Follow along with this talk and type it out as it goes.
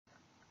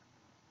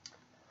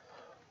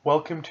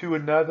Welcome to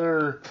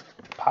another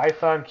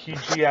Python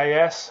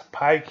QGIS,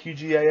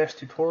 PyQGIS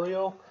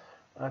tutorial.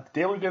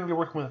 Today we're going to be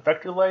working with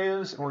vector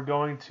layers, and we're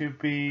going to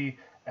be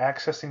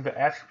accessing the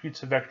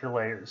attributes of vector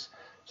layers.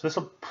 So this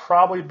will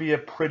probably be a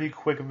pretty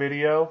quick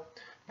video.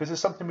 This is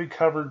something we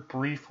covered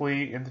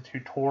briefly in the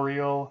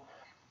tutorial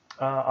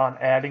on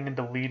adding and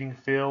deleting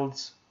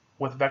fields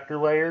with vector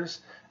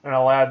layers, and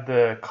I'll add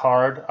the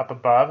card up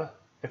above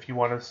if you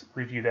want to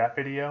review that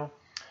video.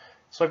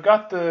 So I've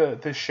got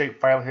this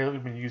shapefile here that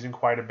we've been using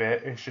quite a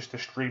bit. It's just a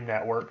stream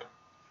network.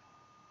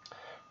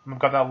 I've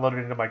got that loaded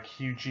into my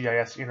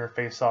QGIS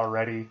interface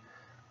already,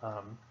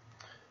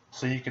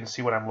 so you can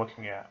see what I'm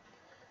looking at.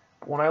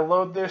 When I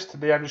load this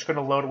today, I'm just going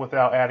to load it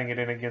without adding it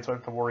in again, so I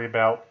don't have to worry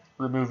about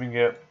removing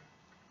it,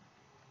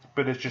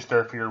 but it's just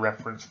there for your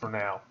reference for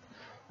now.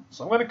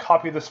 So I'm going to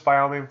copy this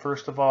file name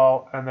first of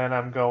all, and then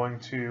I'm going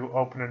to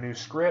open a new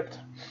script.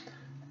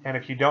 And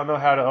if you don't know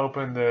how to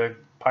open the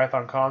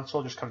Python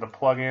console, just come to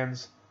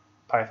Plugins,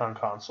 Python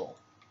console.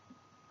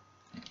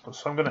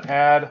 So I'm going to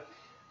add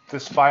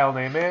this file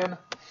name in,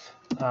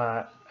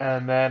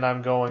 and then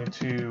I'm going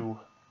to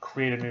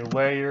create a new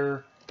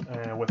layer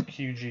with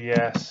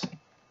QGIS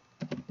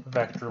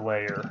vector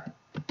layer.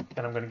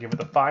 And I'm going to give it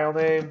the file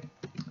name.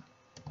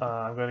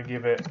 I'm going to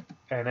give it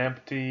an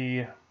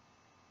empty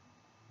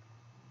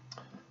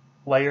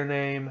layer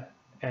name,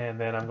 and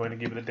then I'm going to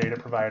give it a data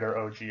provider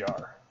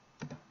OGR.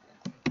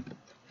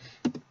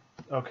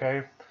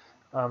 Okay,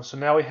 so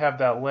now we have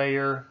that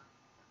layer,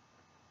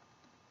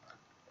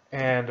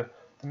 and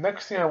the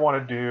next thing I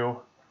want to do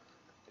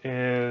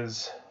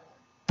is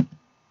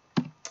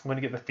I'm going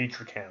to get the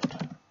feature count.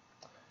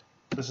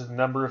 This is the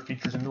number of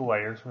features in the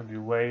layer, so I'm going to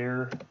do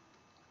layer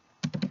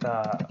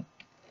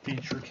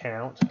feature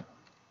count,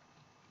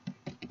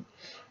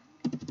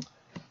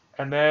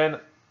 and then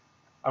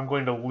I'm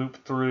going to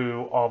loop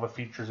through all the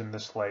features in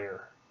this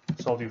layer.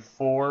 So I'll do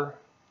 4.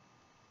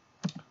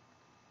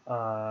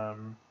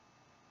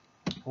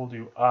 We'll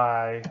do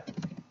I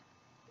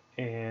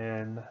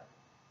in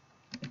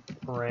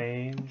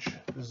range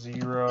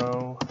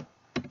 0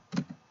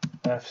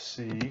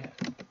 FC.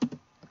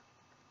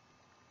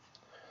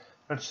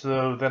 And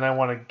so then I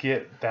want to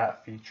get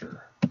that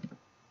feature.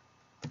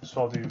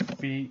 So I'll do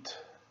feet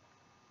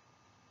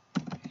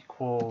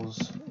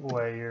equals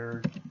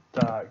layer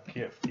dot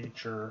get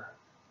feature,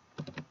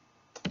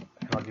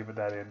 and I'll give it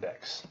that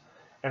index.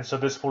 And so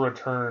this will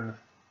return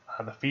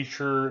the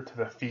feature to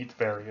the feet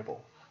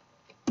variable.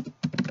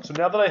 So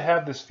now that I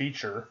have this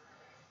feature,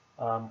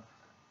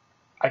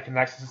 I can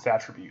access its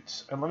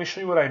attributes. And let me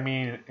show you what I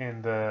mean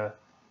in the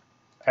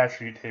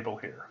attribute table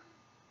here.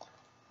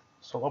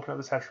 So I'll open up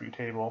this attribute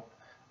table.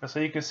 And so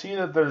you can see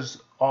that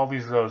there's all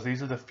these rows.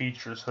 These are the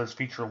features. So there's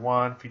feature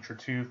 1, feature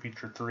 2,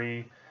 feature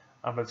 3.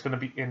 But it's going to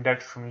be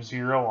indexed from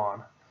 0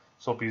 on.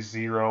 So it'll be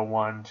 0,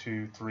 1,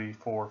 2, 3,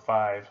 4,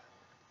 5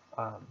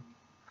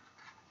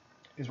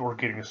 is what we're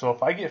getting. So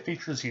if I get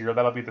feature 0,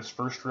 that'll be this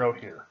first row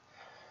here.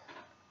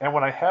 And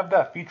when I have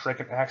that feature, I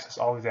can access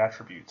all these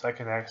attributes. I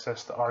can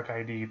access the arc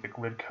ID, the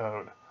grid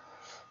code,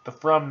 the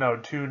from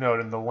node, to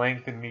node, and the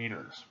length in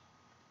meters.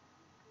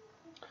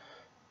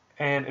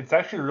 And it's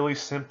actually really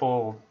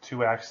simple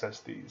to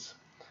access these.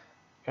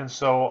 And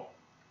so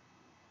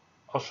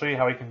I'll show you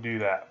how I can do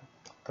that.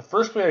 The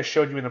first way I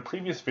showed you in the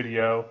previous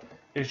video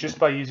is just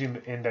by using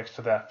the index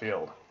to that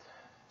field.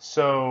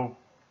 So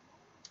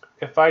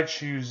if I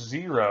choose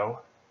 0,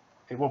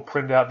 it will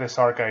print out this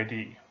arc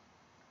ID.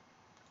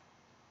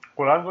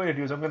 What I'm going to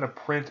do is I'm going to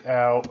print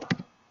out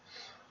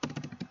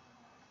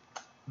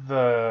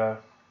the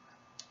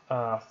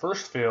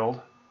first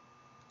field,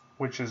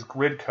 which is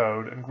grid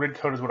code, and grid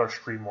code is what our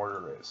stream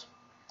order is.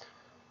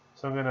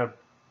 So I'm going to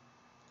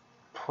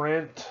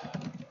print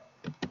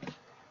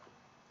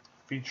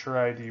feature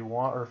ID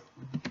 1, or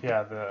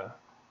yeah,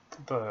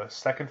 the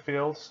second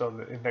field, so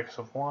the index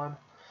of 1,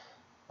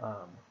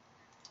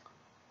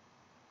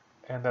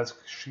 and that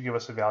should give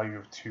us a value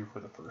of 2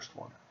 for the first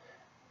one.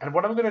 And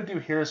what I'm going to do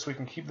here is so we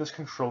can keep this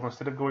controlled,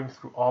 instead of going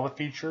through all the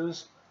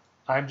features,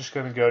 I'm just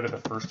going to go to the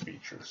first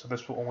feature. So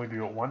this will only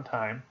do it one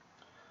time,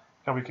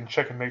 and we can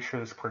check and make sure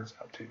this prints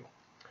out too.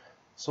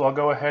 So I'll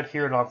go ahead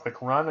here and I'll click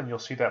run, and you'll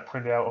see that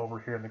print out over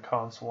here in the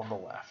console on the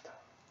left.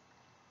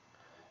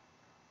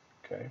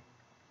 Okay.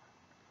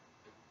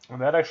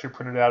 And that actually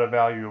printed out a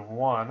value of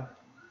 1,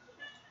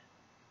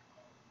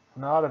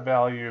 not a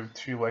value of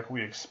 2 like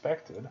we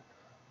expected.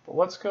 But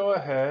let's go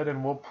ahead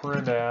and we'll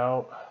print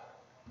out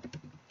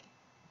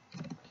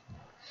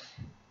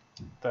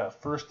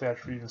that first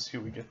attribute and see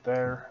what we get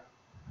there.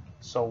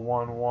 So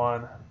 1,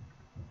 1.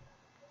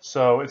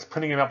 So it's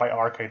printing it out by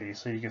arc ID.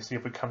 So you can see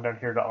if we come down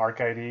here to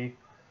arc ID,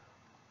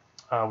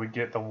 we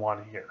get the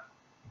 1 here.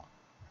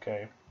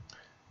 Okay.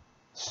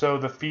 So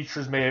the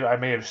features I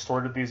may have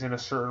sorted these in a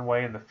certain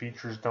way, and the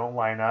features don't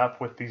line up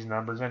with these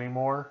numbers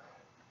anymore.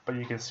 But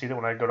you can see that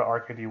when I go to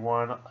arc ID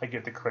 1, I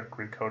get the correct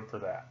grid code for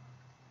that.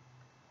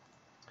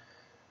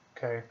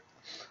 Okay.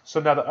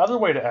 So now the other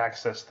way to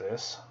access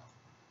this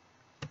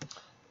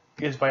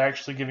is by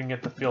actually giving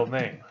it the field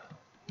name.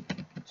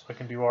 So I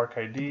can do arc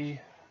ID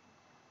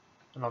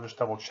And I'll just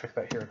double check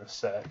that here in a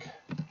sec.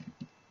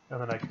 And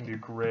then I can do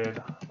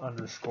grid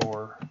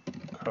underscore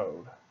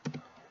code.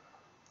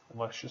 And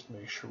let's just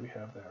make sure we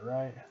have that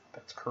right.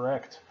 That's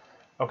correct.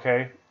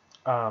 Okay.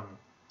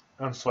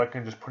 And so I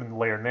can just put in the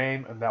layer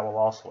name, and that will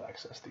also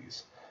access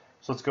these.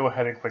 So let's go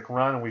ahead and click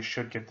run, and we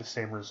should get the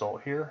same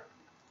result here.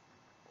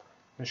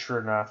 And sure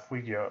enough, we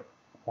get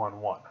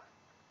 1, 1.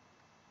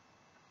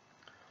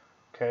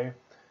 Okay.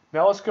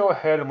 Now let's go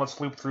ahead and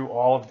let's loop through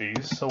all of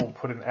these. So we'll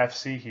put an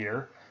FC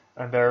here,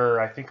 and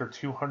there I think are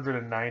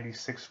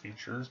 296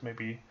 features,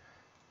 maybe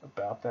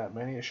about that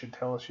many. It should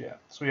tell us, yeah.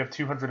 So we have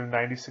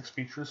 296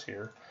 features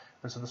here,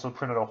 and so this will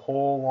print out a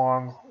whole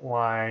long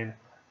line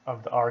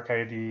of the ARC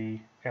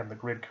ID and the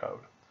grid code.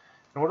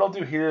 And what I'll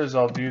do here is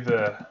I'll do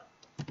the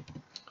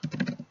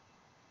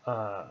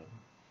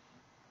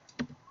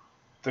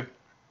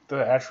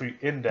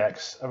attribute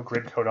index of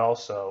grid code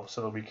also,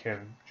 so that we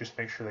can just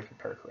make sure they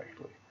compare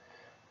correctly.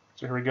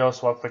 So here we go.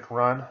 So I'll click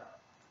run,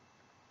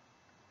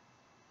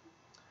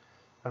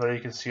 and there you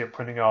can see it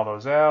printing all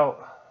those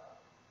out.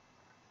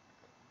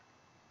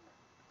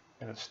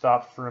 And it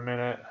stopped for a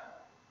minute.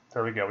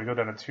 There we go. We go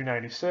down to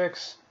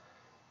 296,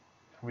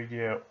 and we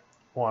get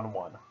 1,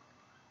 1.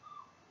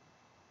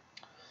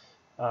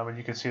 And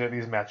you can see that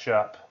these match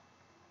up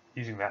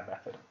using that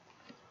method.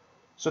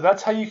 So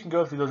that's how you can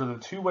go through. Those are the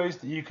two ways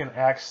that you can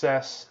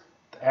access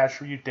the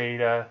attribute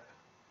data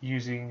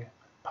using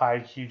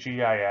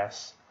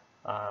PyQGIS,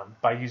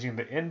 by using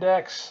the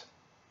index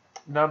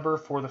number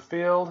for the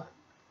field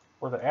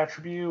or the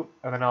attribute,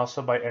 and then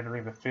also by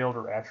entering the field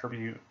or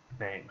attribute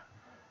name.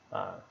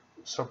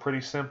 So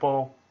pretty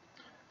simple.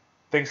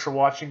 Thanks for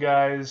watching,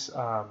 guys.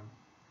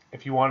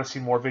 If you want to see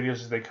more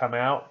videos as they come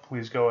out,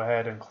 please go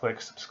ahead and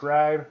click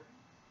subscribe.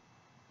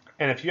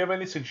 And if you have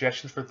any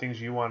suggestions for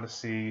things you want to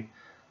see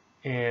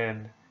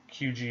in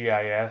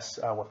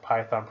QGIS with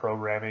Python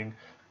programming,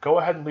 go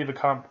ahead and leave a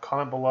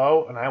comment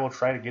below, and I will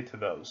try to get to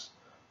those.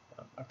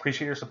 I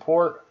appreciate your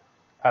support.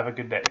 Have a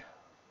good day.